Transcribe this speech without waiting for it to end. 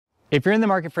If you're in the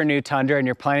market for a new Tundra and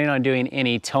you're planning on doing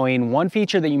any towing, one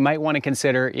feature that you might want to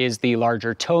consider is the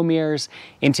larger tow mirrors.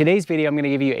 In today's video, I'm going to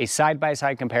give you a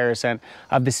side-by-side comparison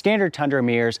of the standard Tundra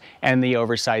mirrors and the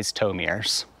oversized tow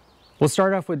mirrors. We'll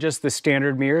start off with just the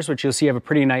standard mirrors, which you'll see have a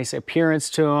pretty nice appearance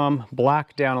to them,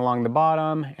 black down along the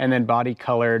bottom and then body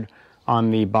colored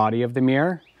on the body of the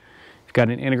mirror. We've got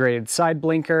an integrated side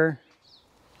blinker,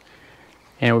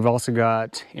 and we've also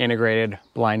got integrated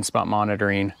blind spot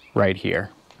monitoring right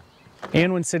here.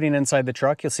 And when sitting inside the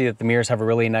truck, you'll see that the mirrors have a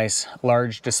really nice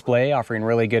large display, offering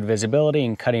really good visibility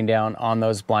and cutting down on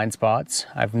those blind spots.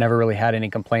 I've never really had any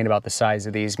complaint about the size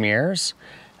of these mirrors.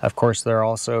 Of course, they're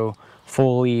also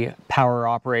fully power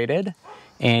operated,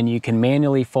 and you can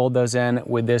manually fold those in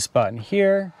with this button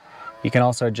here. You can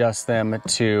also adjust them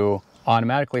to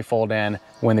automatically fold in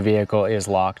when the vehicle is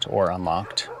locked or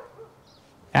unlocked.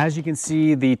 As you can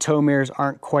see, the tow mirrors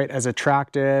aren't quite as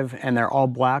attractive, and they're all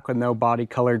black with no body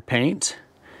colored paint.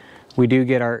 We do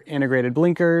get our integrated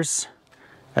blinkers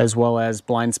as well as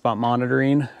blind spot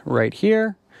monitoring right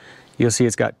here. You'll see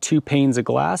it's got 2 panes of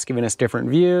glass giving us different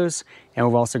views, and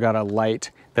we've also got a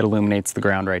light that illuminates the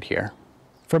ground right here.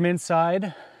 From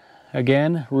inside,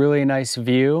 again, really nice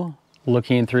view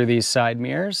looking through these side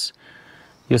mirrors.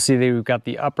 You'll see that we've got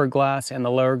the upper glass and the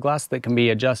lower glass that can be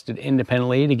adjusted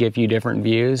independently to give you different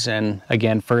views and,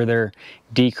 again, further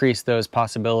decrease those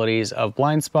possibilities of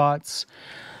blind spots.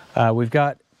 We've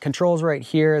got controls right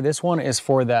here. This one is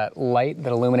for that light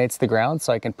that illuminates the ground,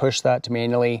 so I can push that to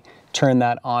manually turn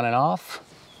that on and off.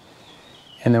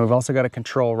 And then we've also got a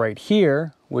control right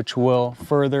here, which will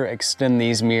further extend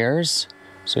these mirrors.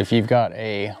 So if you've got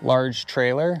a large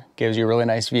trailer, gives you a really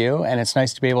nice view, and it's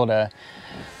nice to be able to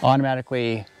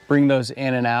automatically bring those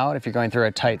in and out if you're going through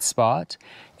a tight spot.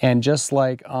 And just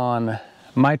like on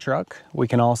my truck, we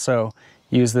can also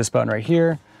use this button right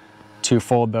here to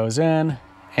fold those in.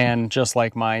 And just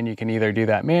like mine, you can either do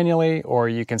that manually or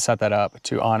you can set that up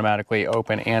to automatically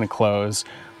open and close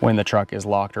when the truck is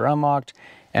locked or unlocked.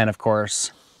 And of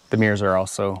course, the mirrors are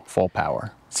also full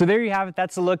power. So there you have it.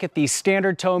 That's a look at the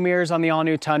standard tow mirrors on the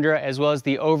all-new Tundra, as well as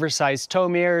the oversized tow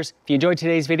mirrors. If you enjoyed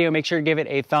today's video, make sure to give it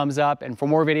a thumbs up. And for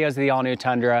more videos of the all-new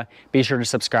Tundra, be sure to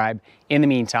subscribe. In the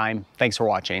meantime, thanks for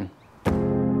watching.